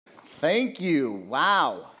Thank you.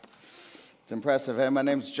 Wow. It's impressive. Hey, my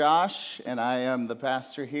name's Josh, and I am the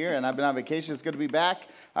pastor here, and I've been on vacation. It's good to be back.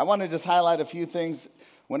 I want to just highlight a few things.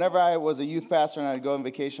 Whenever I was a youth pastor and I'd go on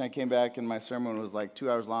vacation, I came back, and my sermon was like 2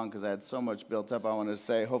 hours long because I had so much built up I wanted to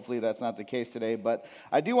say. Hopefully that's not the case today, but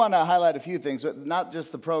I do want to highlight a few things, not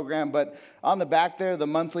just the program, but on the back there, the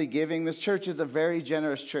monthly giving. This church is a very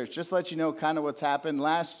generous church. Just to let you know kind of what's happened.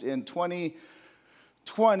 In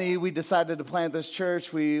 2020, we decided to plant this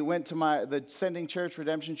church. We went to the sending church,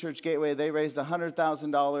 Redemption Church Gateway. They raised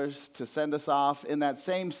 $100,000 to send us off. In that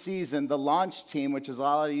same season, the launch team, which is a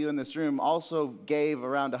lot of you in this room, also gave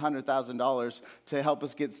around $100,000 to help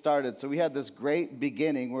us get started. So we had this great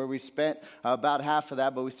beginning where we spent about half of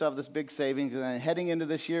that, but we still have this big savings. And then heading into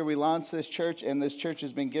this year, we launched this church, and this church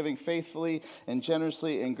has been giving faithfully and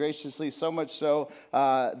generously and graciously, so much so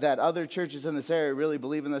that other churches in this area really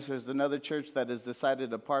believe in this. There's another church that has decided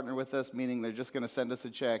to partner with us, meaning they're just going to send us a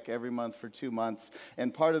check every month for 2 months.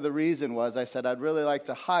 And part of the reason was I said I'd really like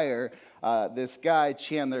to hire this guy,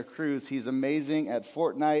 Chandler Cruz. He's amazing at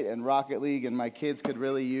Fortnite and Rocket League, and my kids could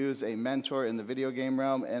really use a mentor in the video game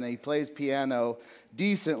realm, and he plays piano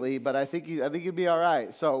decently, but I think he'd be all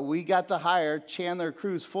right. So we got to hire Chandler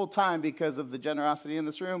Cruz full-time because of the generosity in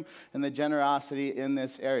this room and the generosity in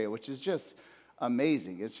this area, which is just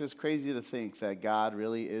amazing. It's just crazy to think that God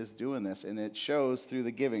really is doing this, and it shows through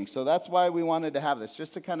the giving. So that's why we wanted to have this,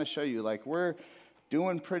 just to kind of show you, like, we're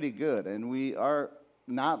doing pretty good, and we are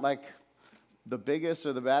not like the biggest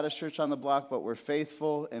or the baddest church on the block, but we're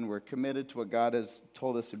faithful, and we're committed to what God has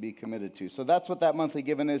told us to be committed to. So that's what that monthly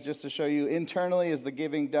giving is, just to show you. Internally is the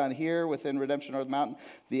giving done here within Redemption North Mountain.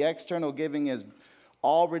 The external giving is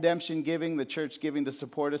all Redemption giving. The church giving to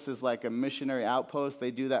support us is like a missionary outpost. They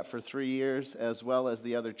do that for 3 years, as well as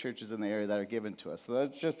the other churches in the area that are given to us. So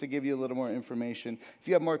that's just to give you a little more information. If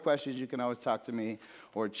you have more questions, you can always talk to me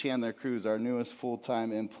or Chandler Cruz, our newest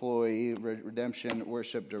full-time employee, Redemption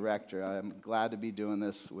Worship Director. I'm glad to be doing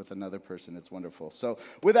this with another person. It's wonderful. So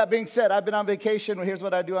with that being said, I've been on vacation. Well, here's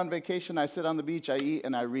what I do on vacation. I sit on the beach, I eat,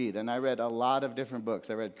 and I read. And I read a lot of different books.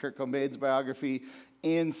 I read Kurt Cobain's biography,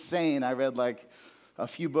 insane. I read a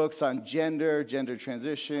few books on gender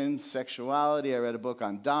transition, sexuality. I read a book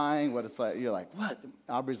on dying, what it's like. You're like, what?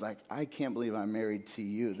 Aubrey's like, I can't believe I'm married to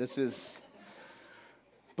you.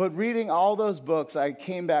 But reading all those books, I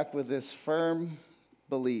came back with this firm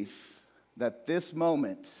belief that this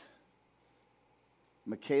moment,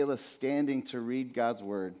 Michaela standing to read God's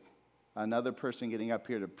word, another person getting up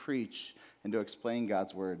here to preach and to explain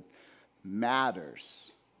God's word, matters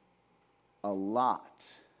a lot.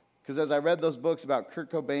 Because as I read those books about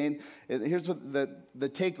Kurt Cobain, here's what the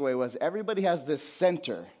takeaway was. Everybody has this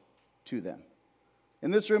center to them.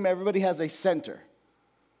 In this room, everybody has a center.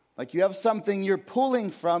 Like you have something you're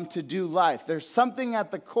pulling from to do life. There's something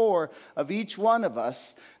at the core of each one of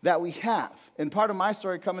us that we have. And part of my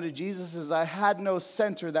story coming to Jesus is I had no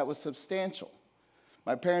center that was substantial.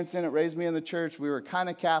 My parents didn't raise me in the church. We were kind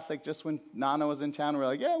of Catholic just when Nana was in town. We were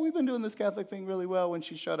like, yeah, we've been doing this Catholic thing really well when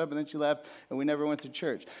she showed up and then she left, and we never went to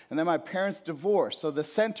church. And then my parents divorced, so the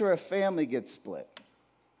center of family gets split.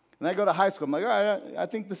 And I go to high school. I'm like, all right, I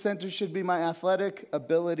think the center should be my athletic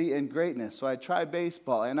ability and greatness. So I try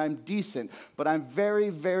baseball, and I'm decent, but I'm very,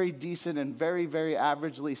 very decent and very, very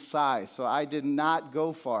averagely sized. So I did not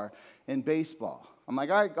go far in baseball. I'm like,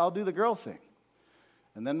 all right, I'll do the girl thing.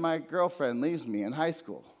 And then my girlfriend leaves me in high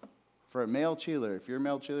school for a male cheerleader. If you're a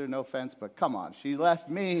male cheerleader, no offense, but come on. She left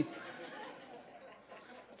me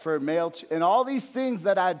for a male and all these things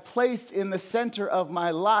that I'd placed in the center of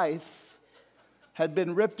my life had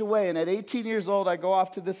been ripped away. And at 18 years old, I go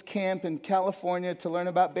off to this camp in California to learn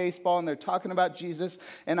about baseball, and they're talking about Jesus,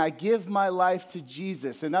 and I give my life to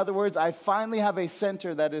Jesus. In other words, I finally have a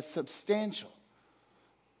center that is substantial.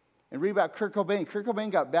 And read about Kurt Cobain. Kurt Cobain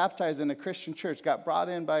got baptized in a Christian church, got brought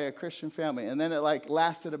in by a Christian family, and then it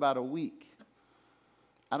lasted about a week.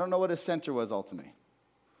 I don't know what his center was ultimately.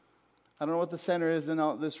 I don't know what the center is in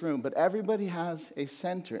this room, but everybody has a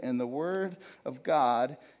center, and the Word of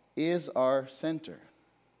God is our center.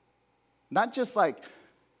 Not just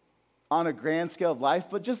on a grand scale of life,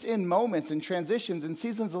 but just in moments and transitions and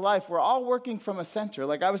seasons of life, we're all working from a center.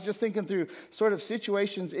 Like I was just thinking through sort of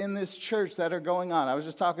situations in this church that are going on. I was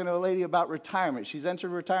just talking to a lady about retirement. She's entered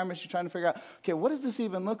retirement. She's trying to figure out, okay, what does this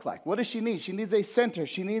even look like? What does she need? She needs a center.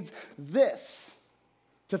 She needs this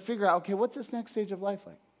to figure out, okay, what's this next stage of life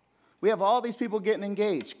like? We have all these people getting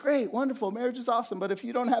engaged. Great, wonderful, marriage is awesome. But if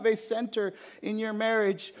you don't have a center in your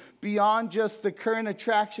marriage beyond just the current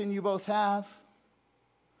attraction you both have,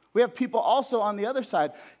 we have people also on the other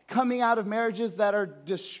side coming out of marriages that are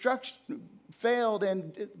failed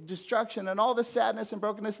and destruction and all the sadness and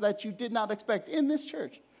brokenness that you did not expect in this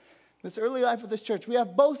church, this early life of this church. We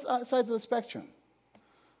have both sides of the spectrum.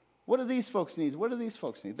 What do these folks need? What do these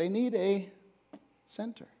folks need? They need a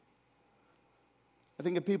center. I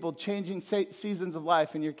think of people changing seasons of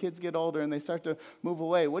life, and your kids get older and they start to move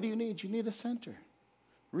away. What do you need? You need a center.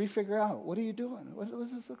 Refigure out, what are you doing? What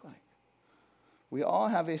does this look like? We all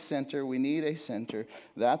have a center. We need a center.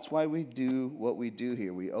 That's why we do what we do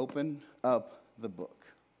here. We open up the book.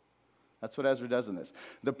 That's what Ezra does in this.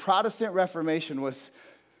 The Protestant Reformation was,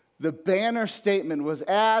 the banner statement was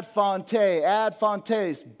ad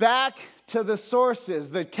fontes, back to the sources.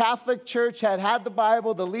 The Catholic Church had the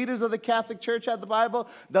Bible. The leaders of the Catholic Church had the Bible.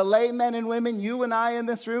 The laymen and women, you and I in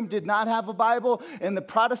this room, did not have a Bible. And the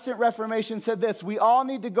Protestant Reformation said this: we all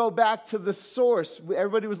need to go back to the source.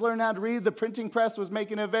 Everybody was learning how to read. The printing press was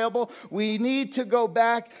making it available. We need to go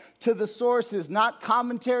back to the sources, not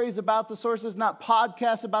commentaries about the sources, not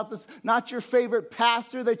podcasts about this, not your favorite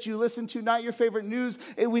pastor that you listen to, not your favorite news.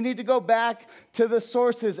 We need to go back to the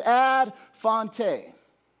sources. Ad fonte.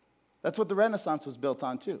 That's what the Renaissance was built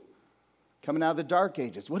on too. Coming out of the Dark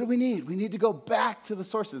Ages. What do we need? We need to go back to the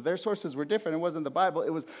sources. Their sources were different. It wasn't the Bible. It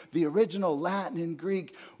was the original Latin and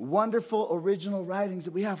Greek, wonderful original writings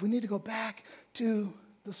that we have. We need to go back to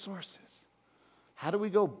the sources. How do we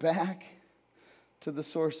go back to the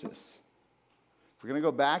sources? If we're going to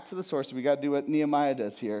go back to the sources, we got to do what Nehemiah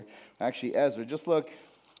does here. Actually, Ezra. Just look.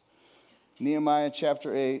 Nehemiah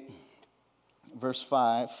chapter 8, verse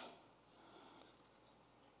 5.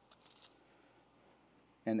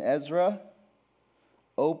 And Ezra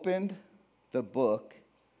opened the book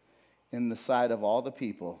in the sight of all the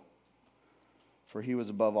people, for he was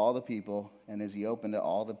above all the people, and as he opened it,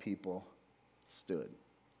 all the people stood.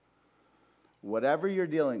 Whatever you're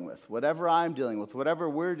dealing with, whatever I'm dealing with, whatever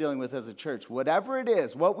we're dealing with as a church, whatever it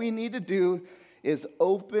is, what we need to do is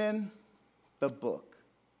open the book,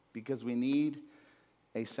 because we need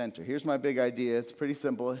a center. Here's my big idea. It's pretty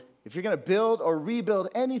simple. If you're going to build or rebuild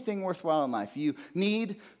anything worthwhile in life, you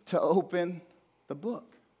need to open the book.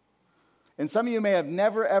 And some of you may have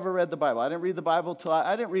never, ever read the Bible. I didn't read the Bible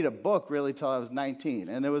I didn't read a book really till I was 19,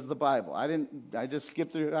 and it was the Bible. I just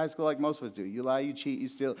skipped through high school like most of us do. You lie, you cheat, you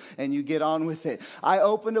steal, and you get on with it. I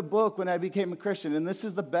opened a book when I became a Christian, and this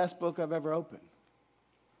is the best book I've ever opened.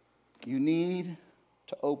 You need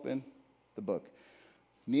to open the book.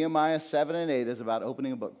 Nehemiah 7 and 8 is about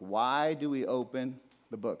opening a book. Why do we open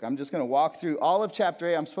the book? I'm just going to walk through all of chapter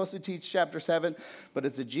 8. I'm supposed to teach chapter 7, but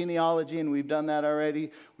it's a genealogy, and we've done that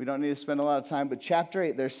already. We don't need to spend a lot of time. But chapter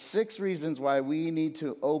 8, there's 6 reasons why we need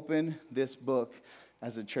to open this book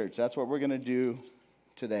as a church. That's what we're going to do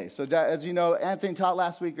today. So as you know, Anthony taught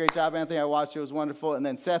last week. Great job, Anthony. I watched it. It was wonderful. And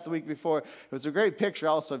then Seth the week before. It was a great picture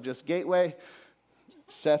also of just Gateway.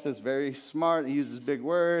 Seth is very smart. He uses big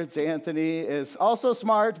words. Anthony is also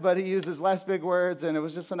smart, but he uses less big words. And it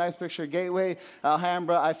was just a nice picture. Gateway,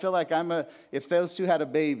 Alhambra. I feel like if those two had a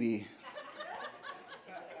baby.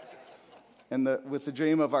 And with the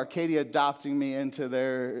dream of Arcadia adopting me into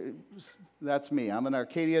that's me. I'm an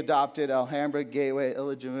Arcadia adopted, Alhambra, Gateway,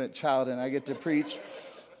 illegitimate child, and I get to preach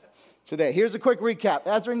today. Here's a quick recap.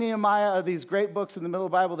 Ezra and Nehemiah are these great books in the middle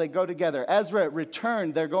of the Bible. They go together. Ezra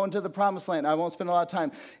returned. They're going to the promised land. I won't spend a lot of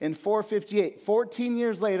time. In 458, 14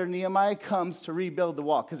 years later, Nehemiah comes to rebuild the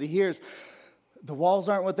wall because he hears the walls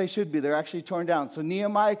aren't what they should be. They're actually torn down. So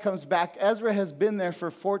Nehemiah comes back. Ezra has been there for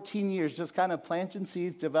 14 years, just kind of planting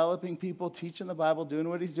seeds, developing people, teaching the Bible, doing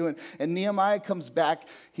what he's doing. And Nehemiah comes back.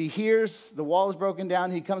 He hears the wall is broken down.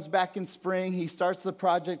 He comes back in spring. He starts the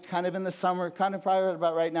project kind of in the summer, kind of probably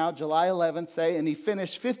about right now, July 11th, say. And he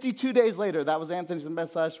finished 52 days later. That was Anthony's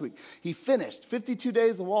best last week. He finished. 52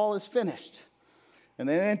 days, the wall is finished. And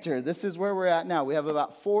then enter. This is where we're at now. We have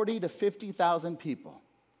about 40 to 50,000 people.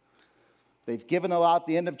 They've given a lot.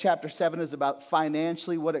 The end of chapter 7 is about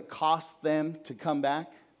financially what it costs them to come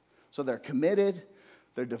back. So they're committed.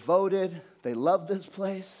 They're devoted. They love this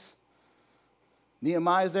place.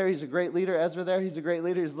 Nehemiah's there. He's a great leader. Ezra there. He's a great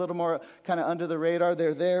leader. He's a little more kind of under the radar.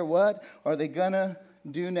 They're there. What are they going to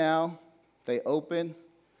do now? They open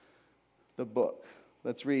the book.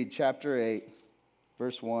 Let's read chapter 8,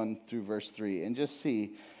 verse 1 through verse 3, and just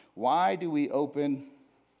see, why do we open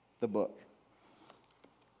the book?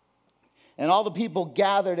 And all the people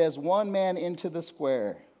gathered as one man into the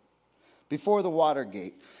square before the water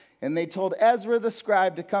gate. And they told Ezra the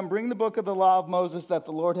scribe to come bring the book of the law of Moses that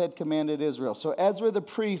the Lord had commanded Israel. So Ezra the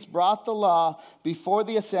priest brought the law before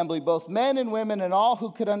the assembly, both men and women and all who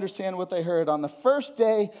could understand what they heard, on the first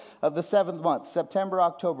day of the 7th month, September,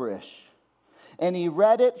 October-ish. And he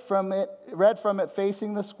read from it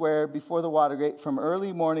facing the square before the water gate from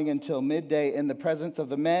early morning until midday in the presence of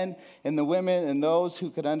the men and the women and those who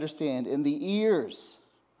could understand. And the ears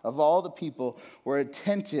of all the people were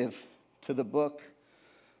attentive to the book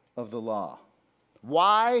of the law.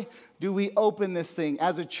 Why do we open this thing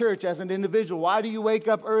as a church, as an individual? Why do you wake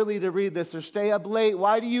up early to read this or stay up late?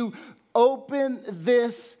 Why do you open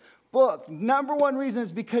this book? Number one reason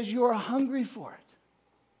is because you are hungry for it.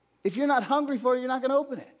 If you're not hungry for it, you're not going to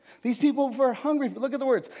open it. These people were hungry. Look at the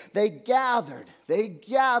words. They gathered. They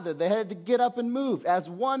had to get up and move. As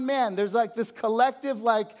one man, there's like this collective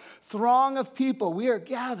throng of people. We are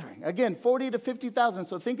gathering. Again, 40 to 50,000.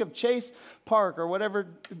 So think of Chase Park or whatever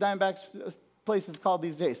Diamondbacks place is called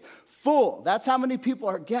these days. Full. That's how many people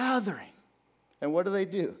are gathering. And what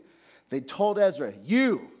do? They told Ezra,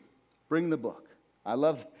 you bring the book.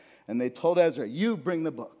 And they told Ezra, you bring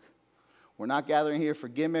the book. We're not gathering here for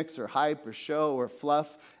gimmicks or hype or show or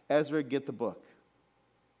fluff. Ezra, get the book.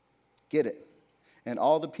 Get it. And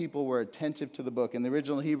all the people were attentive to the book. In the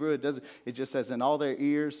original Hebrew, it just says, and all their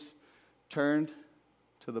ears turned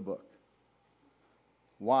to the book.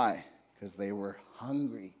 Why? Because they were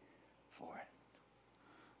hungry for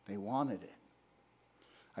it. They wanted it.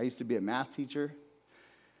 I used to be a math teacher.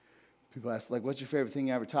 People ask, what's your favorite thing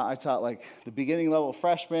you ever taught? I taught, the beginning level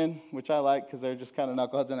freshmen, which I like because they're just kind of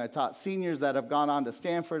knuckleheads. And I taught seniors that have gone on to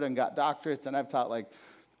Stanford and got doctorates. And I've taught,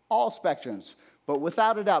 all spectrums. But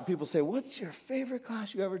without a doubt, people say, what's your favorite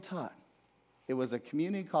class you ever taught? It was a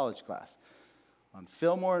community college class on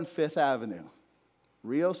Fillmore and Fifth Avenue,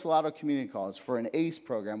 Rio Salado Community College, for an ACE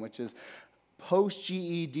program, which is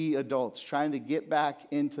post-GED adults trying to get back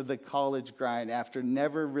into the college grind after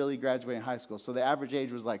never really graduating high school. So the average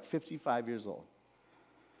age was 55 years old.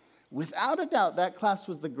 Without a doubt, that class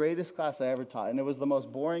was the greatest class I ever taught, and it was the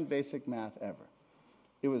most boring basic math ever.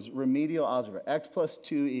 It was remedial algebra. X plus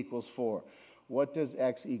 2 equals 4. What does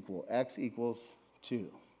X equal? X equals 2.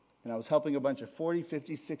 And I was helping a bunch of 40,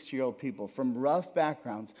 50, 60-year-old people from rough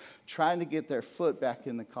backgrounds trying to get their foot back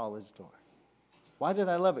in the college door. Why did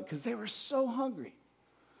I love it? Because they were so hungry.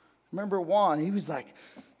 Remember Juan, he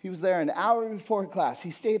was there an hour before class.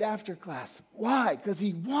 He stayed after class. Why? Because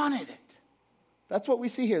he wanted it. That's what we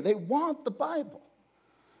see here. They want the Bible.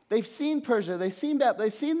 They've seen Persia. They've seen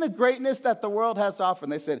the greatness that the world has to offer.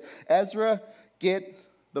 And they said, Ezra, get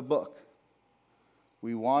the book.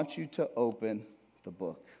 We want you to open the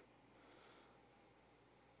book.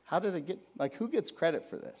 How did it get, who gets credit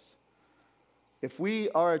for this? If we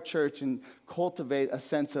are a church and cultivate a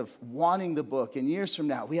sense of wanting the book, and years from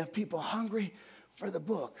now, we have people hungry for the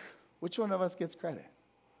book, which one of us gets credit?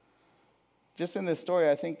 Just in this story,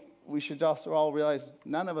 I think we should also all realize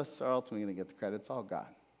none of us are ultimately going to get the credit. It's all God.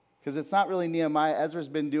 Because it's not really Nehemiah. Ezra's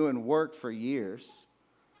been doing work for years.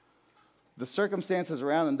 The circumstances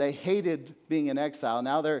around them, they hated being in exile.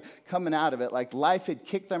 Now they're coming out of it. Life had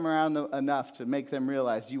kicked them around enough to make them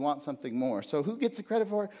realize you want something more. So who gets the credit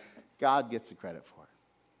for it? God gets the credit for it.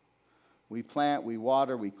 We plant, we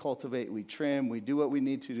water, we cultivate, we trim, we do what we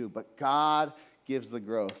need to do. But God gives the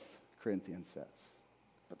growth, Corinthians says.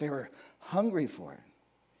 But they were hungry for it.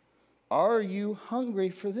 Are you hungry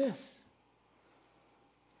for this?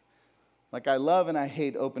 I love and I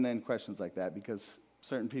hate open-ended questions like that because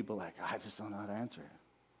certain people I just don't know how to answer it.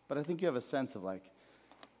 But I think you have a sense of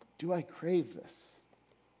do I crave this?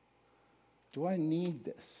 Do I need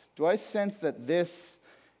this? Do I sense that this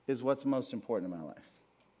is what's most important in my life?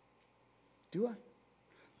 Do I?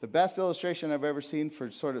 The best illustration I've ever seen for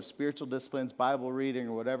sort of spiritual disciplines, Bible reading,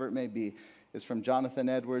 or whatever it may be, is from Jonathan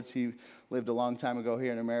Edwards. He lived a long time ago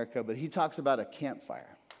here in America, but he talks about a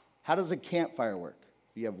campfire. How does a campfire work?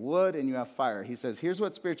 You have wood and you have fire. He says, here's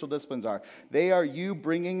what spiritual disciplines are. They are you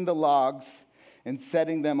bringing the logs and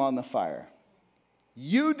setting them on the fire.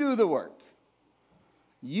 You do the work.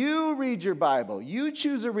 You read your Bible. You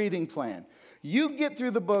choose a reading plan. You get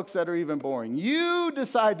through the books that are even boring. You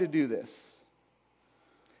decide to do this.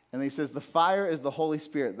 And he says the fire is the Holy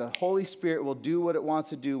Spirit. The Holy Spirit will do what it wants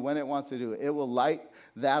to do when it wants to do it. It will light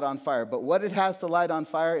that on fire. But what it has to light on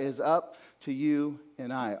fire is up to you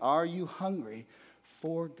and I. Are you hungry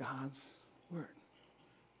for God's word?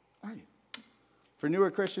 Are you? For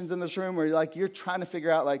newer Christians in this room where you're trying to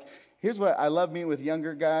figure out, here's what I love meeting with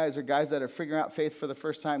younger guys or guys that are figuring out faith for the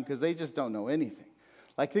first time because they just don't know anything.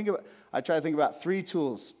 I try to think about 3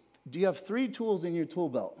 tools. Do you have 3 tools in your tool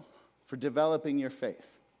belt for developing your faith?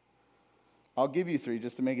 I'll give you 3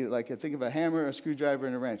 just to make it think of a hammer, a screwdriver,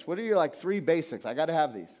 and a wrench. What are your 3 basics? I got to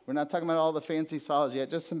have these. We're not talking about all the fancy saws yet,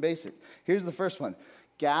 just some basics. Here's the first one.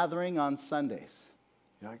 Gathering on Sundays.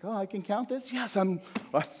 You're I can count this? Yes, I'm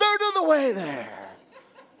a third of the way there.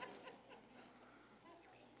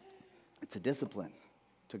 It's a discipline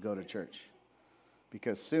to go to church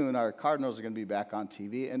because soon our Cardinals are going to be back on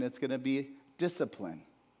TV, and it's going to be discipline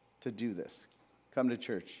to do this. Come to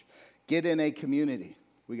church. Get in a community.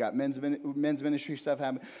 We got men's ministry stuff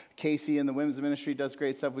happening. Casey in the women's ministry does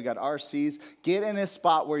great stuff. We got RCs. Get in a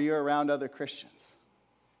spot where you're around other Christians.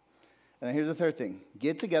 And then here's the third thing.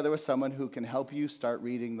 Get together with someone who can help you start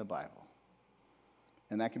reading the Bible.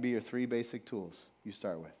 And that can be your 3 basic tools you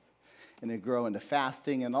start with. And then grow into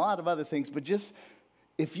fasting and a lot of other things. But just,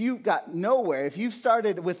 if you got nowhere, if you've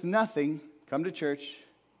started with nothing, come to church,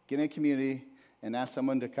 get in a community, and ask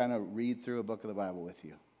someone to kind of read through a book of the Bible with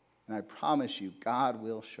you. And I promise you, God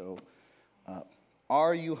will show up.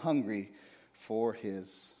 Are you hungry for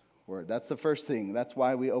his word? That's the first thing. That's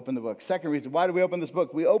why we open the book. Second reason, why do we open this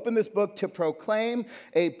book? We open this book to proclaim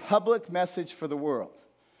a public message for the world.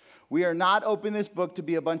 We are not opening this book to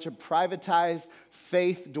be a bunch of privatized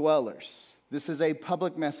faith dwellers. This is a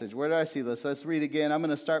public message. Where do I see this? Let's read again. I'm going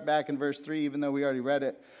to start back in verse 3, even though we already read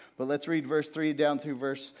it. But let's read verse 3 down through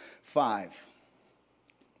verse 5.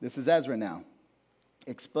 This is Ezra now,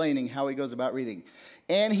 explaining how he goes about reading.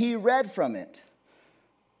 And he read from it,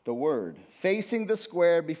 the word, facing the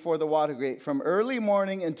square before the water gate from early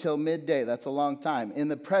morning until midday. That's a long time. In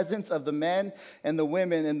the presence of the men and the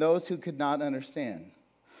women and those who could not understand.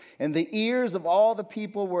 And the ears of all the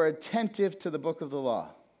people were attentive to the book of the law.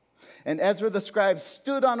 And Ezra the scribe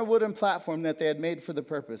stood on a wooden platform that they had made for the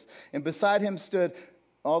purpose. And beside him stood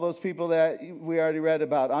all those people that we already read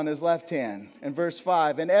about on his left hand. In verse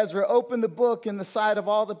 5, and Ezra opened the book in the sight of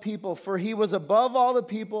all the people, for he was above all the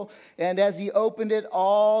people. And as he opened it,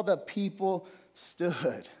 all the people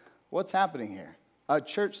stood. What's happening here? A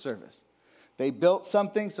church service. They built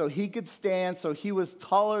something so he could stand, so he was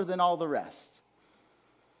taller than all the rest.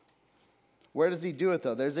 Where does he do it,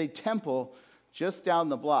 though? There's a temple just down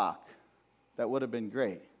the block that would have been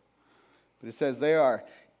great. But it says they are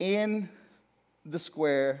in the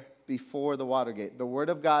square before the water gate. The word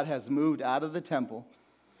of God has moved out of the temple,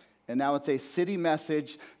 and now it's a city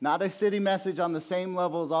message, not a city message on the same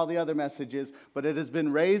level as all the other messages, but it has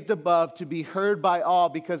been raised above to be heard by all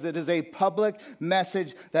because it is a public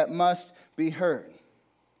message that must be heard.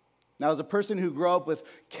 Now, as a person who grew up with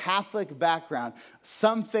Catholic background,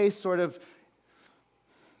 some faiths sort of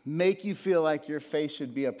make you feel like your faith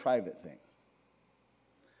should be a private thing.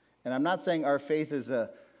 And I'm not saying our faith is a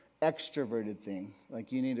extroverted thing,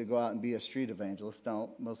 like you need to go out and be a street evangelist. Don't.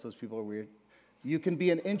 Most of those people are weird. You can be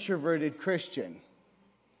an introverted Christian.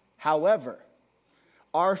 However,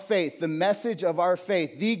 our faith, the message of our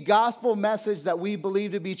faith, the gospel message that we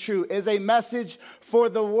believe to be true, is a message for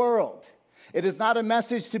the world. It is not a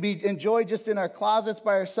message to be enjoyed just in our closets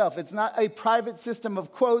by ourselves. It's not a private system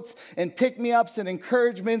of quotes and pick-me-ups and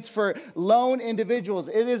encouragements for lone individuals.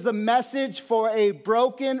 It is a message for a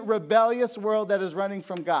broken, rebellious world that is running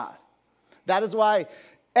from God. That is why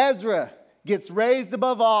Ezra gets raised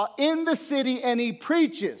above all in the city, and he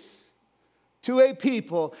preaches to a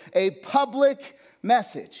people a public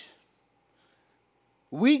message.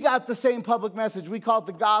 We got the same public message. We call it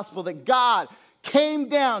the gospel, that God came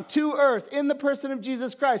down to earth in the person of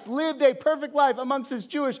Jesus Christ, lived a perfect life amongst his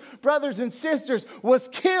Jewish brothers and sisters, was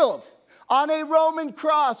killed on a Roman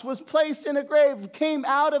cross, was placed in a grave, came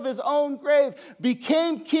out of his own grave,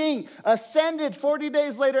 became king, ascended 40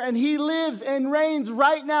 days later, and he lives and reigns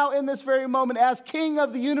right now in this very moment as king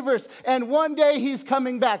of the universe. And one day he's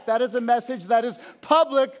coming back. That is a message that is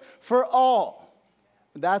public for all.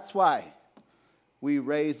 That's why we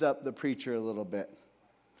raise up the preacher a little bit.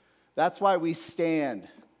 That's why we stand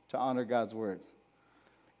to honor God's word.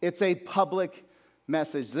 It's a public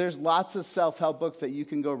message. There's lots of self-help books that you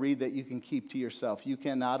can go read that you can keep to yourself. You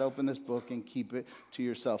cannot open this book and keep it to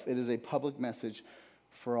yourself. It is a public message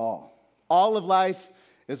for all. All of life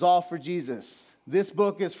is all for Jesus. This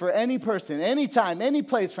book is for any person, anytime, any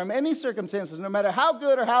place, from any circumstances, no matter how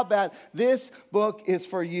good or how bad. This book is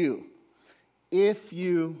for you if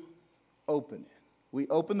you open it. We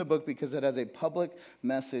open the book because it has a public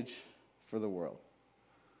message for the world.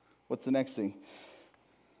 What's the next thing?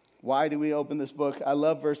 Why do we open this book? I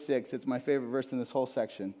love verse 6. It's my favorite verse in this whole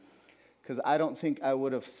section because I don't think I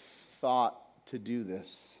would have thought to do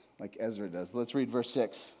this like Ezra does. Let's read verse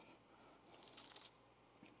 6.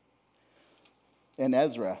 And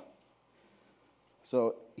Ezra,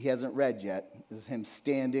 so he hasn't read yet. This is him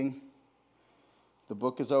standing. The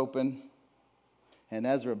book is open. And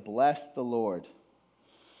Ezra blessed the Lord,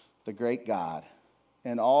 the great God.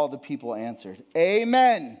 And all the people answered,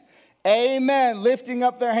 Amen, Amen, lifting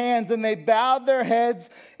up their hands. And they bowed their heads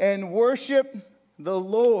and worshiped the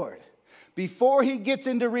Lord Before he gets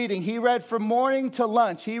into reading, he read from morning to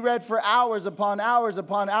lunch. He read for hours upon hours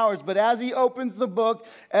upon hours. But as he opens the book,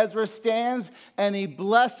 Ezra stands and he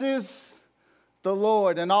blesses the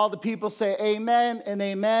Lord. And all the people say amen and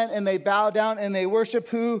amen. And they bow down and they worship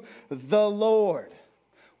who? The Lord.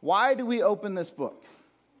 Why do we open this book?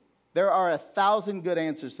 There are 1,000 good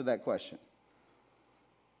answers to that question.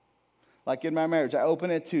 Like in my marriage, I open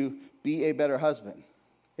it to be a better husband.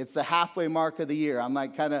 It's the halfway mark of the year. I'm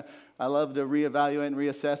like I love to reevaluate and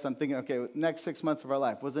reassess. I'm thinking, okay, next 6 months of our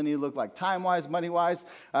life, what does it need to look like? Time-wise, money-wise,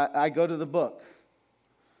 I go to the book.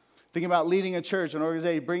 Thinking about leading a church, an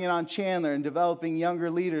organization, bringing on Chandler and developing younger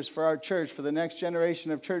leaders for our church, for the next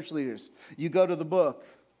generation of church leaders. You go to the book.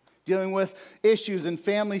 Dealing with issues and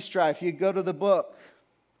family strife, you go to the book.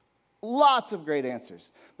 Lots of great answers.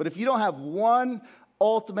 But if you don't have one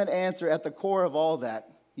ultimate answer at the core of all that,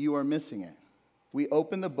 you are missing it. We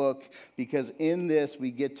open the book because in this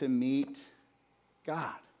we get to meet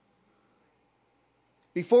God.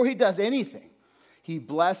 Before he does anything, he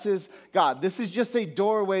blesses God. This is just a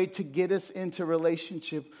doorway to get us into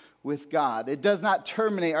relationship with God. It does not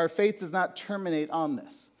terminate. Our faith does not terminate on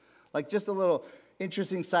this. Like just a little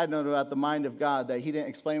interesting side note about the mind of God that he didn't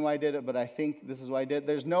explain why he did it, but I think this is why he did it.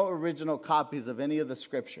 There's no original copies of any of the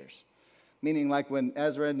scriptures. Meaning like when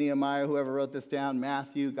Ezra, Nehemiah, whoever wrote this down,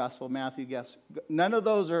 Matthew, Gospel of Matthew, none of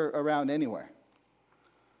those are around anywhere.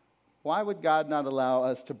 Why would God not allow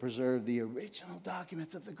us to preserve the original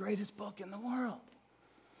documents of the greatest book in the world?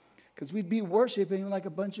 Because we'd be worshiping like a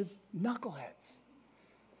bunch of knuckleheads.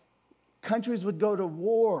 Countries would go to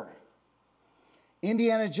war.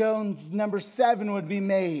 Indiana Jones #7 would be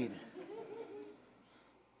made.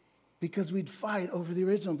 Because we'd fight over the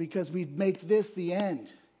original, because we'd make this the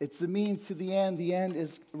end. It's the means to the end. The end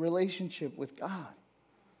is relationship with God.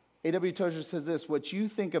 A.W. Tozer says this: what you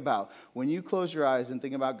think about when you close your eyes and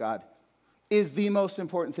think about God is the most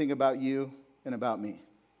important thing about you and about me.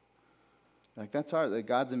 Like, that's hard. Like,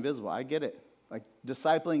 God's invisible. I get it. Like,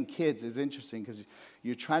 discipling kids is interesting because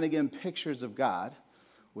you're trying to give them pictures of God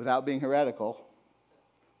without being heretical,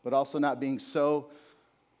 but also not being so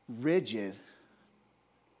rigid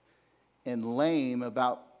and lame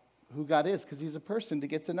about who God is, because he's a person to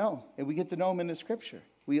get to know. And we get to know him in the scripture.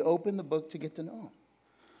 We open the book to get to know him.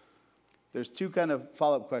 There's two kind of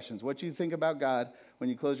follow-up questions. What you think about God when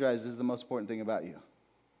you close your eyes is the most important thing about you.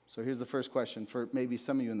 So here's the first question for maybe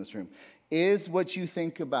some of you in this room. Is what you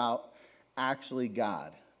think about actually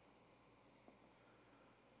God?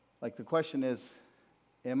 Like, the question is,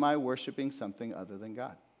 am I worshiping something other than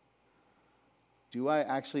God? Do I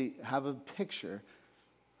actually have a picture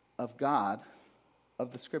of God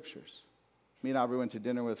of the scriptures? Me and Aubrey went to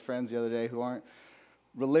dinner with friends the other day who aren't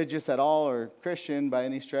religious at all or Christian by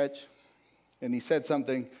any stretch. And he said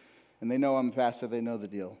something, and they know I'm a pastor, they know the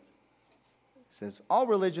deal. He says, all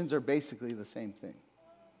religions are basically the same thing.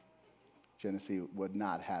 Genesee would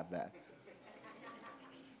not have that.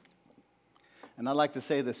 And I like to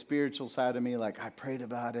say the spiritual side of me, like I prayed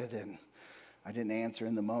about it and I didn't answer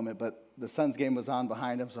in the moment, but the Suns game was on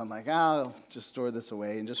behind him, so I'm like, I'll just store this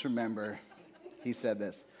away and just remember he said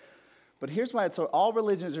this. But here's why all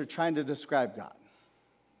religions are trying to describe God.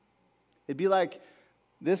 It'd be like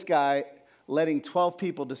this guy letting 12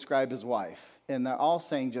 people describe his wife, and they're all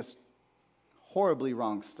saying just horribly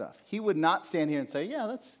wrong stuff. He would not stand here and say,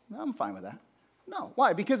 yeah, I'm fine with that. No.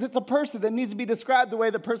 Why? Because it's a person that needs to be described the way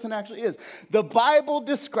the person actually is. The Bible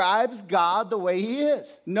describes God the way he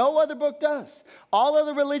is. No other book does. All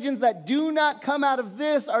other religions that do not come out of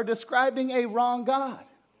this are describing a wrong God.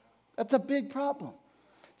 That's a big problem.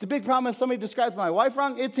 It's a big problem if somebody describes my wife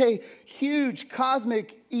wrong. It's a huge,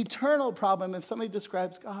 cosmic, eternal problem if somebody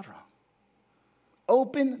describes God wrong.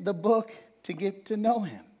 Open the book to get to know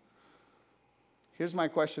him. Here's my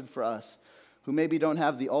question for us who maybe don't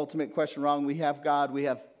have the ultimate question wrong. We have God. We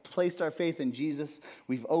have placed our faith in Jesus.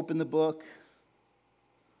 We've opened the book.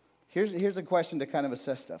 Here's a question to kind of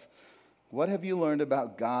assess stuff. What have you learned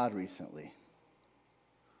about God recently?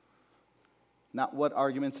 Not what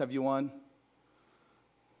arguments have you won.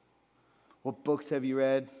 What books have you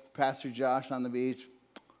read? Pastor Josh on the beach.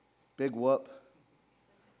 Big whoop.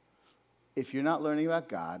 If you're not learning about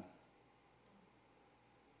God,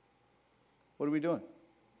 what are we doing?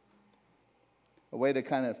 A way to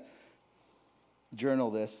kind of journal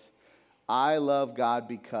this. I love God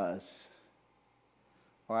because,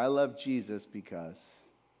 or I love Jesus because.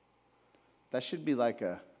 That should be like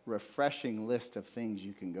a refreshing list of things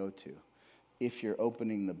you can go to if you're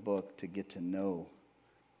opening the book to get to know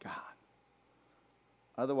God.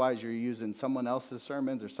 Otherwise, you're using someone else's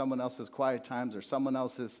sermons or someone else's quiet times or someone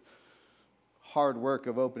else's hard work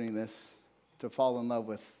of opening this to fall in love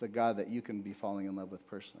with the God that you can be falling in love with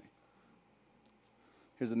personally.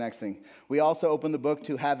 Here's the next thing. We also open the book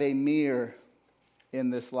to have a mirror in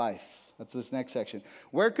this life. That's this next section.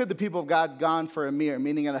 Where could the people of God gone for a mirror,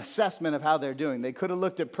 meaning an assessment of how they're doing? They could have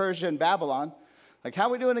looked at Persia and Babylon, like, how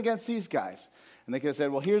are we doing against these guys? And they could have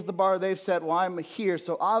said, well, here's the bar they've set. Well, I'm here,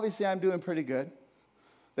 so obviously I'm doing pretty good.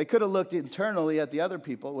 They could have looked internally at the other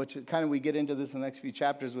people, which kind of we get into this in the next few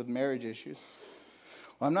chapters with marriage issues.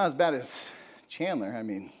 Well, I'm not as bad as Chandler. I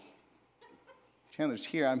mean, Chandler's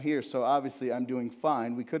here, I'm here, so obviously I'm doing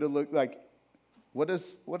fine. We could have looked like, what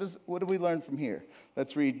do we learn from here?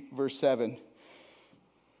 Let's read verse 7.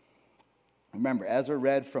 Remember, Ezra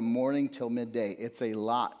read from morning till midday. It's a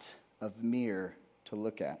lot of mirror to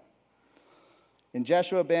look at. In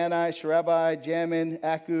Jeshua, Bani, Sherebai, Jamin,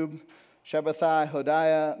 Akub, Shabbathai,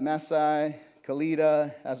 Hodiah, Masai,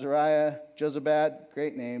 Kalida, Azariah, Jozabad,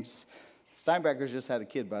 great names. Steinbreckers just had a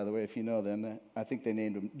kid, by the way, if you know them. I think they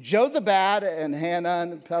named him Jozabad and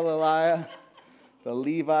Hanan, Pelaliah. The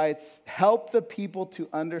Levites helped the people to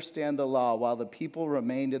understand the law while the people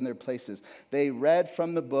remained in their places. They read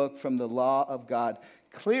from the book, from the law of God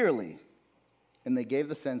clearly, and they gave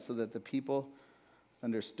the sense so that the people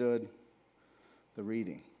understood the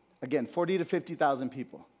reading. Again, 40 to 50,000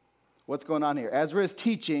 people. What's going on here? Ezra is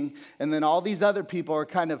teaching, and then all these other people are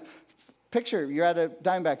kind of, picture you're at a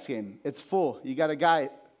Diamondbacks game. It's full. You got a guy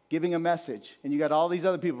giving a message, and you got all these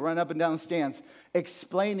other people running up and down the stands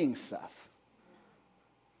explaining stuff.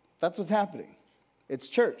 That's what's happening. It's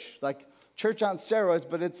church, like church on steroids,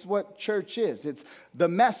 but it's what church is. It's the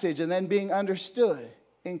message and then being understood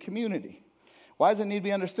in community. Why does it need to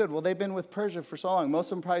be understood? Well, they've been with Persia for so long.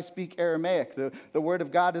 Most of them probably speak Aramaic. The word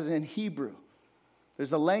of God is in Hebrew.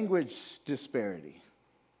 There's a language disparity.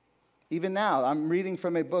 Even now, I'm reading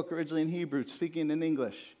from a book originally in Hebrew, speaking in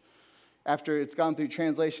English. After it's gone through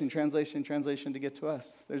translation to get to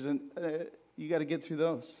us. You got to get through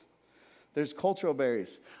those. There's cultural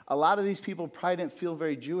barriers. A lot of these people probably didn't feel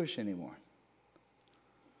very Jewish anymore.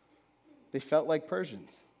 They felt like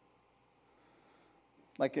Persians.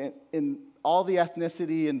 Like in all the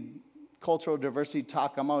ethnicity and cultural diversity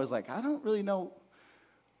talk, I'm always like, I don't really know.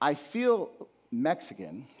 I feel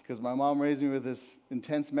Mexican because my mom raised me with this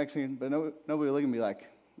intense Mexican, but nobody would look at me like,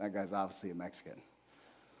 that guy's obviously a Mexican.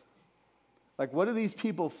 Like, what do these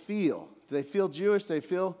people feel? Do they feel Jewish? Do they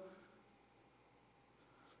feel...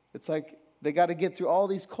 It's like they got to get through all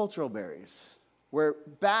these cultural barriers. Where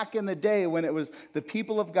back in the day when it was the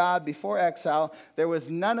people of God before exile, there was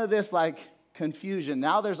none of this like confusion.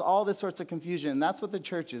 Now there's all this sorts of confusion, and that's what the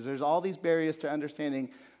church is. There's all these barriers to understanding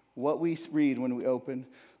what we read when we open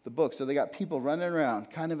the book. So they got people running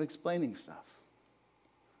around kind of explaining stuff.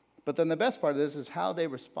 But then the best part of this is how they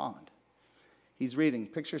respond. He's reading,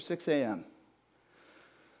 picture 6 a.m.,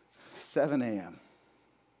 7 a.m.,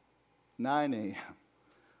 9 a.m.,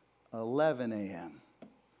 11 a.m.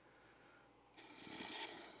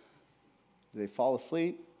 Did they fall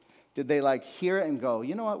asleep? Did they like hear it and go,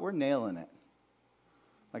 you know what, we're nailing it?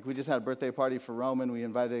 Like we just had a birthday party for Roman. We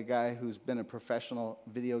invited a guy who's been a professional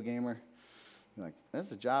video gamer. You're like,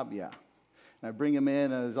 that's a job? Yeah. And I bring him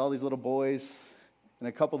in, and there's all these little boys. And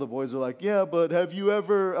a couple of the boys were like, yeah, but have you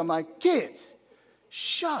ever? I'm like, kids,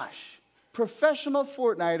 shush. Professional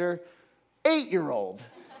Fortniter, 8-year-old.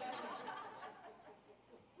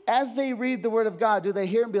 As they read the Word of God, do they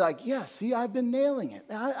hear and be like, yeah, see, I've been nailing it.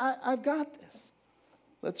 I've got this.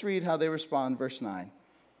 Let's read how they respond, verse 9.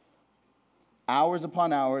 Hours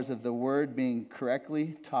upon hours of the Word being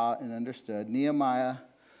correctly taught and understood, Nehemiah,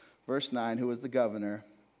 verse 9, who was the governor,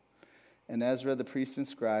 and Ezra, the priest and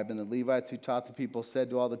scribe, and the Levites who taught the people, said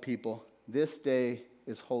to all the people, this day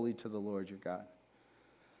is holy to the Lord your God.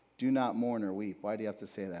 Do not mourn or weep. Why do you have to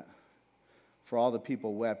say that? For all the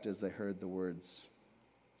people wept as they heard the words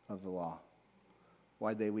of the law.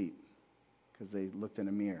 Why'd they weep? Because they looked in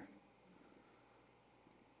a mirror.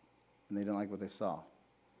 And they didn't like what they saw.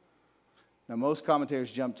 Now, most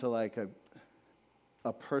commentators jump to like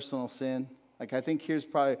a personal sin. Like I think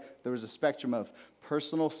there was a spectrum of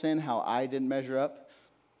personal sin, how I didn't measure up.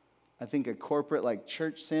 I think a corporate like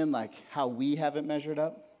church sin, like how we haven't measured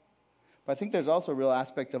up. But I think there's also a real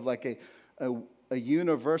aspect of like a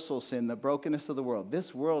universal sin, the brokenness of the world.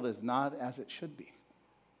 This world is not as it should be.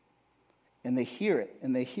 And they hear it,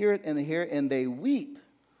 and they hear it, and they hear it, and they weep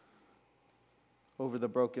over the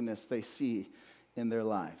brokenness they see in their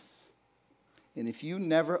lives. And if you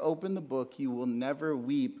never open the book, you will never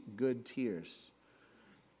weep good tears.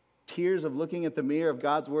 Tears of looking at the mirror of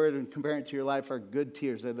God's word and comparing it to your life are good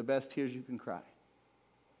tears. They're the best tears you can cry.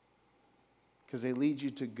 Because they lead you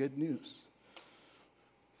to good news.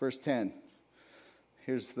 Verse 10,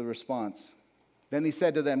 here's the response. Then he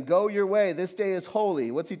said to them, go your way. This day is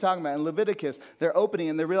holy. What's he talking about? In Leviticus, they're opening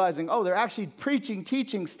and they're realizing, oh, they're actually preaching,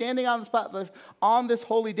 teaching, standing on the spot on this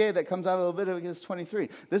holy day that comes out of Leviticus 23.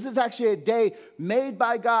 This is actually a day made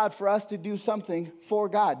by God for us to do something for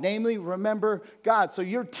God. Namely, remember God. So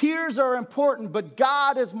your tears are important, but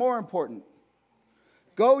God is more important.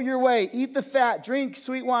 Go your way, eat the fat, drink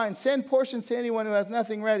sweet wine, send portions to anyone who has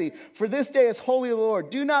nothing ready. For this day is holy to the Lord.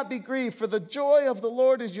 Do not be grieved, for the joy of the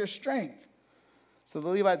Lord is your strength. So the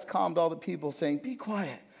Levites calmed all the people, saying, be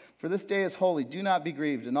quiet, for this day is holy. Do not be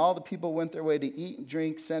grieved. And all the people went their way to eat and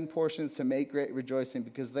drink, send portions to make great rejoicing,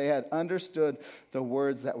 because they had understood the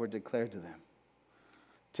words that were declared to them.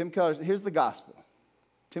 Tim Keller, here's the gospel.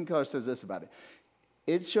 Tim Keller says this about it.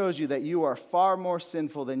 It shows you that you are far more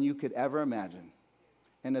sinful than you could ever imagine,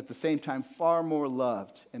 and at the same time, far more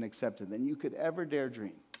loved and accepted than you could ever dare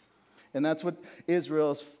dream. And that's what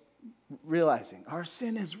Israel is realizing. Our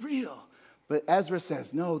sin is real. But Ezra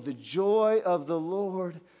says, no, the joy of the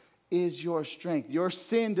Lord is your strength. Your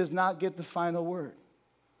sin does not get the final word.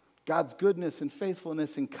 God's goodness and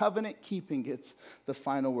faithfulness and covenant keeping gets the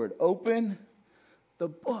final word. Open the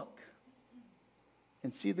book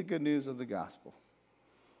and see the good news of the gospel.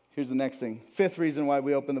 Here's the next thing. Fifth reason why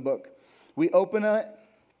we open the book. We open it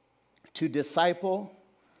to disciple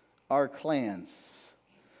our clans.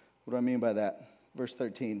 What do I mean by that? Verse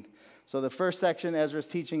 13. So the first section, Ezra's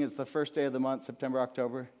teaching, is the first day of the month, September,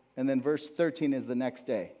 October. And then verse 13 is the next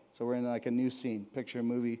day. So we're in like a new scene. Picture a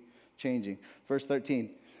movie changing. Verse 13.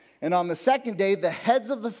 And on the second day, the heads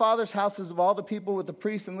of the fathers' houses of all the people with the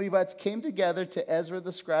priests and Levites came together to Ezra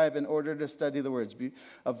the scribe in order to study the words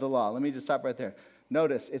of the law. Let me just stop right there.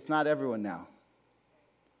 Notice, it's not everyone now.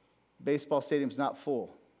 Baseball stadium's not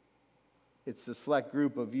full. It's a select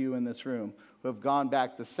group of you in this room who have gone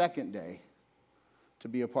back the second day to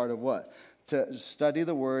be a part of what? To study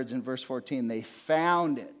the words in verse 14. They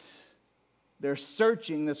found it. They're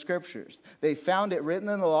searching the scriptures. They found it written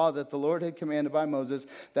in the law that the Lord had commanded by Moses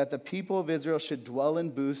that the people of Israel should dwell in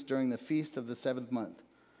booths during the feast of the 7th month,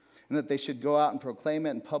 and that they should go out and proclaim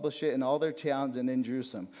it and publish it in all their towns and in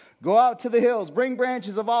Jerusalem. Go out to the hills, bring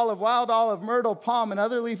branches of olive, wild olive, myrtle, palm, and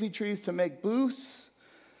other leafy trees to make booths,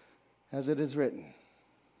 as it is written.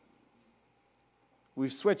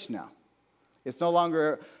 We've switched now. It's no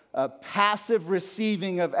longer a passive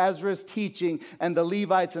receiving of Ezra's teaching and the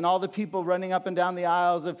Levites and all the people running up and down the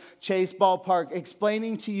aisles of Chase Ballpark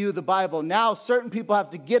explaining to you the Bible. Now certain people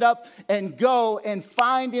have to get up and go and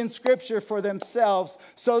find in Scripture for themselves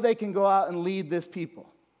so they can go out and lead this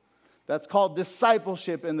people. That's called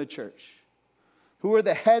discipleship in the church. Who are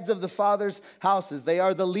the heads of the fathers' houses? They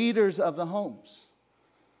are the leaders of the homes.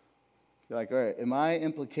 You're like, all right, am I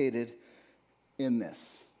implicated in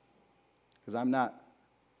this? Because I'm not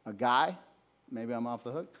a guy, maybe I'm off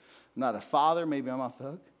the hook. I'm not a father, maybe I'm off the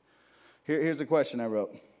hook. Here's a question I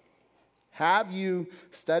wrote. Have you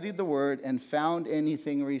studied the word and found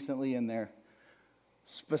anything recently in there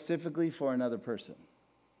specifically for another person?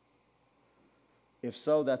 If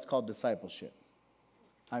so, that's called discipleship.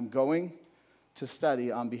 I'm going to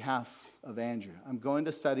study on behalf of Andrew. I'm going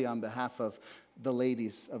to study on behalf of the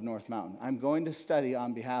ladies of North Mountain. I'm going to study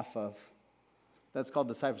on behalf of. That's called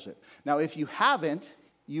discipleship. Now, if you haven't,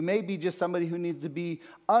 you may be just somebody who needs to be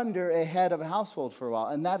under a head of a household for a while.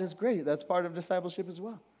 And that is great. That's part of discipleship as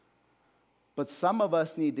well. But some of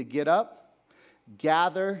us need to get up,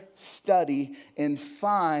 gather, study, and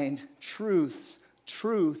find truth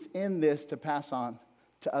in this to pass on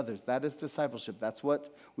to others. That is discipleship. That's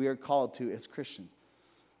what we are called to as Christians.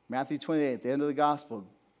 Matthew 28, at the end of the gospel,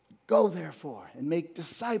 go therefore and make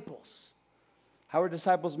disciples. How are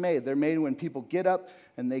disciples made? They're made when people get up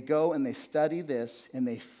and they go and they study this and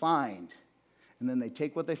they find. And then they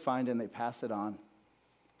take what they find and they pass it on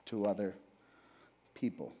to other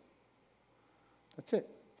people. That's it.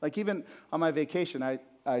 Like even on my vacation,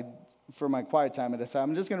 I for my quiet time, I decided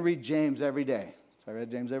I'm just going to read James every day. So I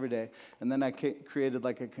read James every day. And then I created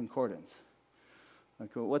like a concordance. Like,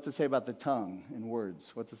 what's it say about the tongue and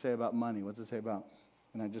words? What's it say about money? What's it say about...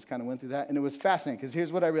 And I just kind of went through that. And it was fascinating because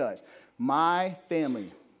here's what I realized. My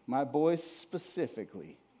family, my boys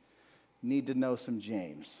specifically, need to know some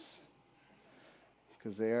James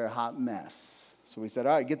because they are a hot mess. So we said,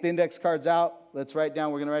 all right, get the index cards out. Let's write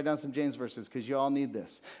down. We're going to write down some James verses because you all need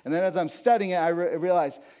this. And then as I'm studying it, I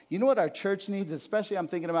realized, you know what our church needs, especially I'm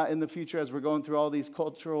thinking about in the future as we're going through all these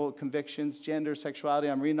cultural convictions, gender, sexuality.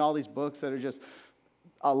 I'm reading all these books that are just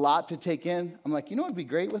a lot to take in. I'm like, you know what would be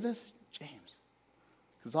great with this? James.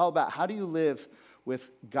 It's all about how do you live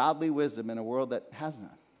with godly wisdom in a world that has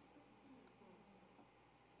none.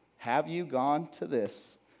 Have you gone to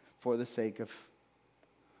this for the sake of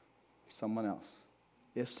someone else.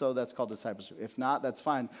 If so, that's called discipleship. If not, that's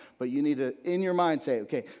fine. But you need to, in your mind, say,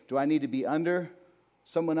 okay, do I need to be under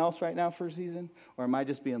someone else right now for a season? Or am I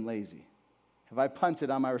just being lazy? Have I punted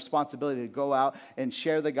on my responsibility to go out and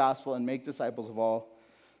share the gospel and make disciples of all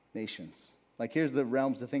nations? Like, here's the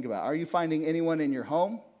realms to think about. Are you finding anyone in your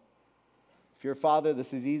home? If you're a father,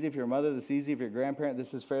 this is easy. If you're a mother, this is easy. If you're a grandparent,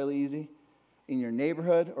 this is fairly easy. In your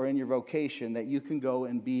neighborhood or in your vocation, that you can go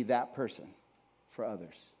and be that person for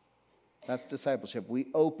others. That's discipleship. We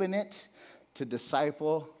open it to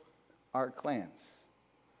disciple our clans.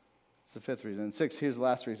 It's the fifth reason. And sixth, here's the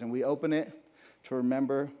last reason. We open it to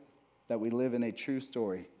remember that we live in a true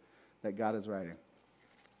story that God is writing.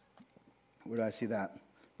 Where do I see that?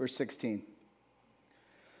 Verse 16.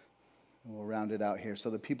 We'll round it out here.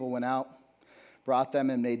 So the people went out, brought them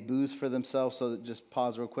and made booths for themselves. So just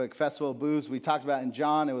pause real quick. Festival of Booths, we talked about in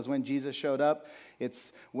John. It was when Jesus showed up.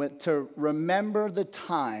 It's to remember the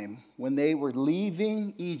time when they were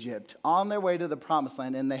leaving Egypt on their way to the promised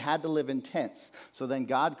land, and they had to live in tents. So then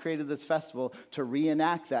God created this festival to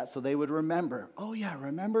reenact that so they would remember. Oh yeah,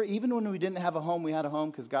 remember? Even when we didn't have a home, we had a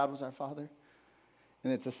home because God was our Father.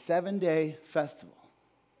 And it's a 7-day festival.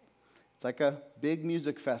 It's like a big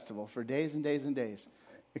music festival for days and days and days,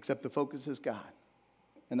 except the focus is God.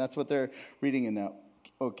 And that's what they're reading in now.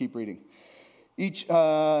 Oh, keep reading.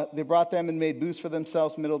 They brought them and made booths for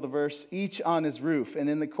themselves, middle of the verse, each on his roof, and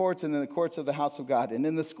in the courts of the house of God, and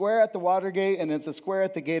in the square at the water gate, and at the square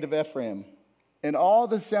at the gate of Ephraim. And all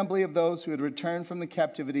the assembly of those who had returned from the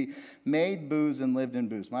captivity made booths and lived in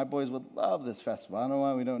booths. My boys would love this festival. I don't know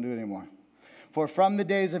why we don't do it anymore. For from the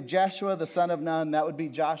days of Jeshua, the son of Nun, that would be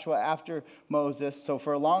Joshua after Moses. So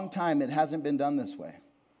for a long time, it hasn't been done this way.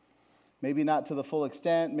 Maybe not to the full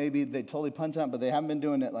extent. Maybe they totally punt on, but they haven't been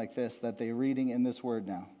doing it like this, that they're reading in this word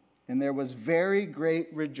now. And there was very great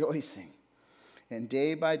rejoicing. And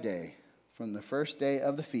day by day, from the first day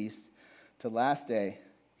of the feast to last day,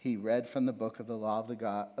 he read from the book of the law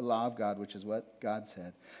of God, which is what God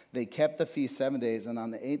said. They kept the feast 7 days, and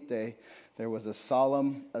on the 8th day, there was a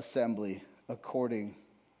solemn assembly according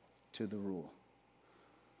to the rule.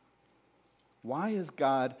 Why is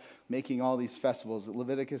God making all these festivals,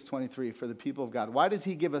 Leviticus 23, for the people of God? Why does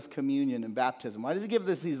he give us communion and baptism? Why does he give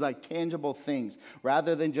us these like tangible things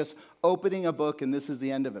rather than just opening a book and this is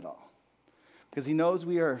the end of it all? Because he knows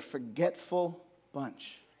we are a forgetful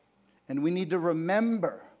bunch. And we need to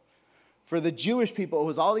remember. For the Jewish people, it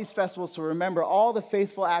was all these festivals to remember all the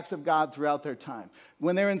faithful acts of God throughout their time.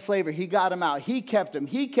 When they were in slavery, he got them out. He kept them.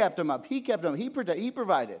 He kept them up. He kept them. He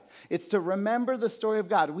provided. It's to remember the story of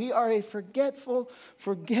God. We are a forgetful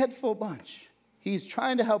bunch. He's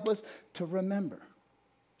trying to help us to remember.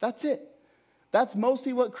 That's it. That's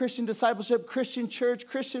mostly what Christian discipleship, Christian church,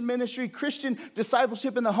 Christian ministry, Christian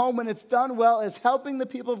discipleship in the home, when it's done well, is helping the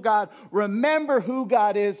people of God remember who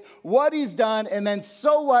God is, what he's done, and then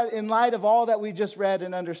so what in light of all that we just read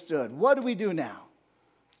and understood? What do we do now?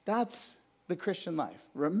 That's the Christian life,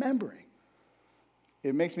 remembering.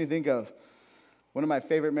 It makes me think of one of my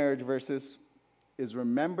favorite marriage verses is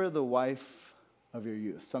remember the wife of your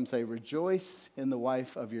youth. Some say rejoice in the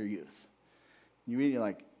wife of your youth. You read it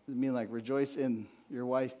like, rejoice in your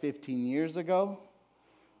wife 15 years ago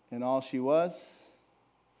and all she was?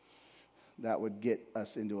 That would get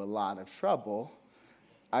us into a lot of trouble.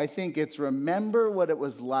 I think it's remember what it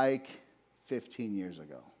was like 15 years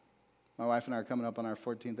ago. My wife and I are coming up on our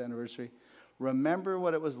 14th anniversary. Remember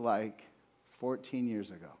what it was like 14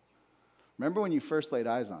 years ago. Remember when you first laid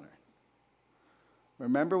eyes on her.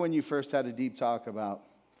 Remember when you first had a deep talk about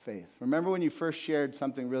faith. Remember when you first shared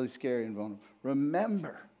something really scary and vulnerable.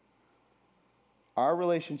 Remember. Our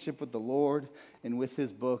relationship with the Lord and with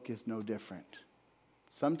his book is no different.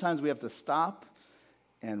 Sometimes we have to stop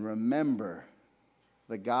and remember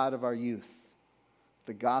the God of our youth,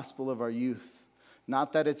 the gospel of our youth.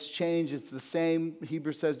 Not that it's changed, it's the same.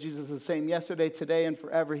 Hebrews says Jesus is the same yesterday, today, and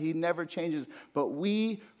forever. He never changes, but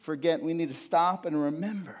we forget. We need to stop and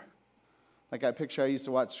remember. Like I used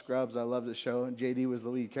to watch Scrubs. I love the show, and JD was the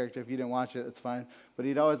lead character. If you didn't watch it, it's fine. But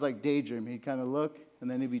he'd always like daydream. He'd kind of look,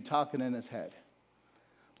 and then he'd be talking in his head.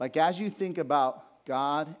 Like as you think about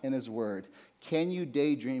God and his word, can you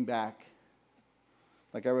daydream back?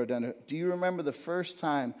 Like I wrote down, do you remember the first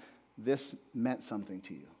time this meant something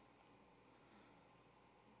to you?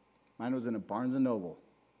 Mine was in a Barnes & Noble,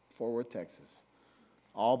 Fort Worth, Texas,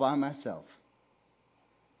 all by myself.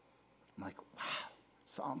 I'm like, wow,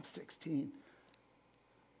 Psalm 16.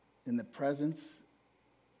 In the presence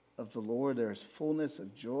of the Lord, there is fullness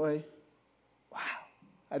of joy. Wow.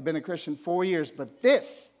 I'd been a Christian 4 years, but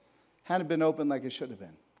this hadn't been open like it should have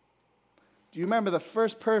been. Do you remember the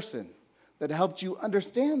first person that helped you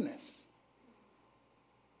understand this?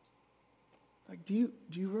 Like,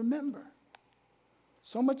 do you remember?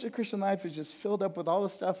 So much of Christian life is just filled up with all the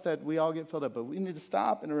stuff that we all get filled up, but we need to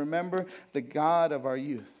stop and remember the God of our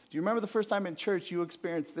youth. Do you remember the first time in church you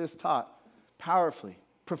experienced this taught powerfully,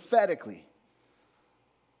 prophetically?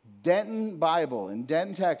 Denton Bible in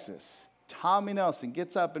Denton, Texas. Tommy Nelson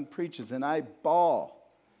gets up and preaches, and I bawl.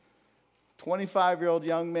 25-year-old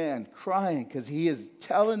young man crying because he is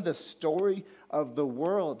telling the story of the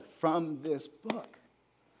world from this book.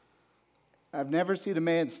 I've never seen a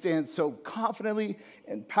man stand so confidently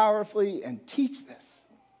and powerfully and teach this.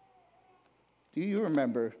 Do you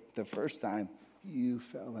remember the first time you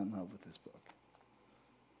fell in love with this book?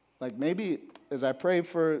 Like maybe as I pray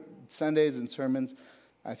for Sundays and sermons,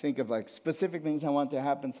 I think of like specific things I want to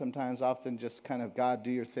happen sometimes, often just kind of God,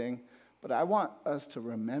 do your thing. But I want us to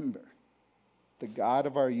remember the God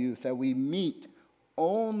of our youth that we meet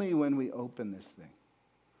only when we open this thing.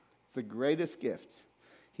 It's the greatest gift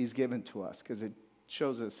he's given to us because it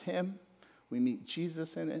shows us him. We meet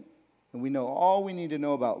Jesus in it. And we know all we need to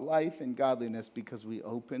know about life and godliness because we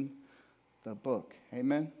open the book.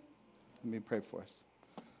 Amen? Let me pray for us.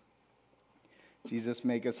 Jesus,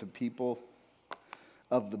 make us a people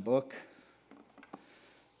of the book.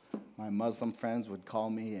 My Muslim friends would call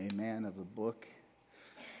me a man of the book.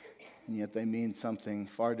 And yet they mean something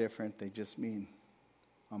far different. They just mean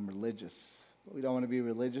I'm religious. But we don't want to be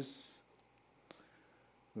religious.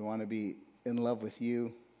 We want to be in love with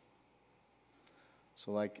you.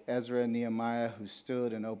 So like Ezra and Nehemiah who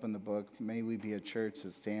stood and opened the book, may we be a church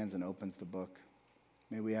that stands and opens the book.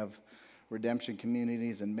 May we have redemption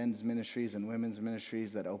communities and men's ministries and women's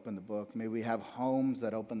ministries that open the book. May we have homes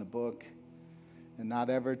that open the book and not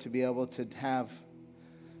ever to be able to have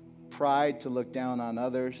pride to look down on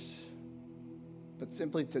others, but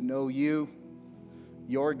simply to know you,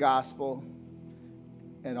 your gospel,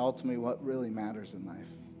 and ultimately what really matters in life.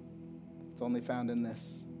 It's only found in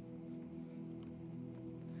this.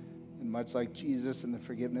 And much like Jesus and the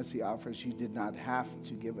forgiveness he offers, you did not have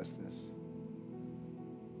to give us this.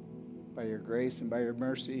 By your grace and by your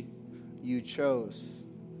mercy, you chose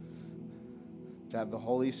to have the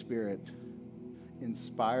Holy Spirit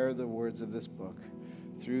inspire the words of this book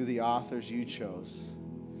through the authors you chose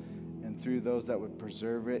and through those that would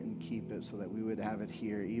preserve it and keep it so that we would have it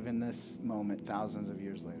here, even this moment, thousands of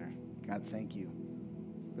years later. God, thank you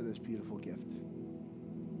for this beautiful gift.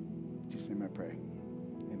 In Jesus' name I pray.